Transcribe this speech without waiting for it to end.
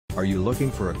Are you looking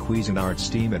for a Cuisinart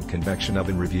Steam and Convection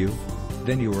Oven review?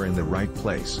 Then you are in the right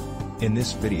place. In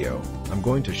this video, I'm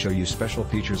going to show you special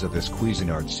features of this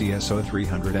Cuisinart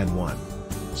CSO-300N1.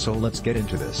 So let's get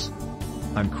into this.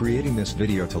 I'm creating this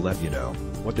video to let you know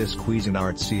what this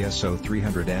Cuisinart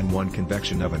CSO-300N1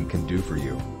 convection oven can do for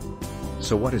you.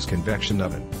 So what is convection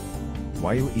oven?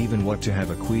 Why you even want to have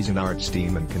a Cuisinart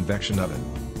steam and convection oven?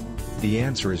 The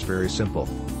answer is very simple,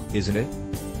 isn't it?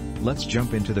 Let's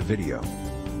jump into the video.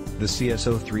 The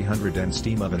CSO-300N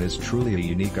Steam Oven is truly a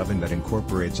unique oven that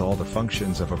incorporates all the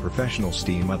functions of a professional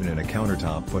steam oven in a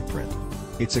countertop footprint.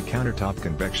 It's a countertop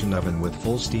convection oven with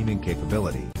full steaming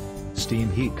capability.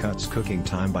 Steam heat cuts cooking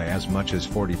time by as much as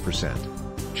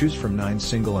 40%. Choose from 9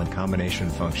 single and combination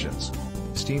functions.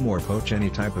 Steam or poach any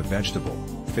type of vegetable,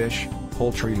 fish,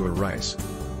 poultry or rice.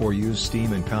 Or use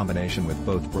steam in combination with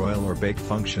both broil or bake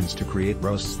functions to create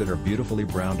roasts that are beautifully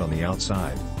browned on the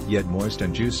outside, yet moist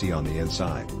and juicy on the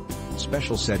inside.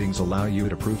 Special settings allow you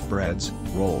to proof breads,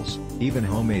 rolls, even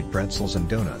homemade pretzels and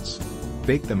donuts.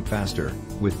 Bake them faster,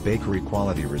 with bakery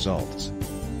quality results.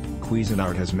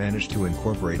 Cuisinart has managed to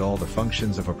incorporate all the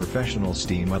functions of a professional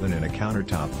steam oven in a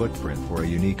countertop footprint for a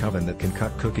unique oven that can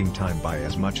cut cooking time by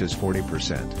as much as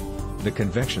 40%. The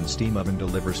Convection Steam Oven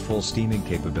delivers full steaming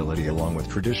capability along with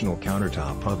traditional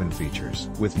countertop oven features.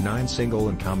 With 9 single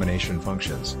and combination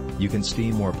functions, you can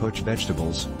steam or poach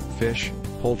vegetables, fish,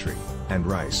 poultry, and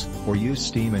rice, or use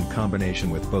steam in combination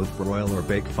with both broil or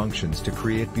bake functions to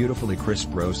create beautifully crisp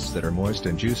roasts that are moist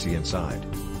and juicy inside.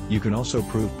 You can also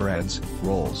proof breads,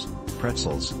 rolls,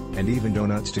 pretzels, and even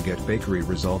donuts to get bakery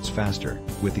results faster,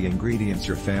 with the ingredients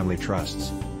your family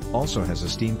trusts. Also has a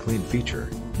steam clean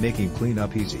feature, making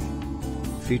cleanup easy.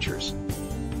 Features: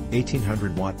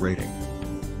 1800 watt rating.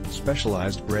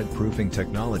 Specialized bread proofing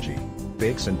technology,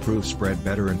 bakes and proofs bread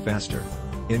better and faster.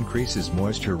 Increases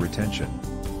moisture retention.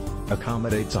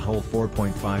 Accommodates a whole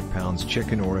 4.5 pounds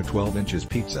chicken or a 12 inches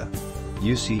pizza.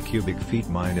 UC cubic feet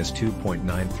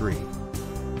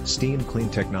 -2.93. Steam clean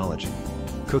technology.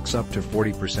 Cooks up to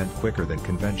 40% quicker than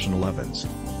conventional ovens.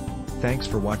 Thanks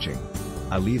for watching.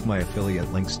 I leave my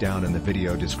affiliate links down in the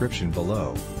video description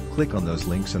below. Click on those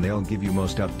links and they'll give you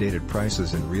most updated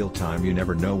prices in real time. You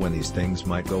never know when these things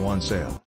might go on sale.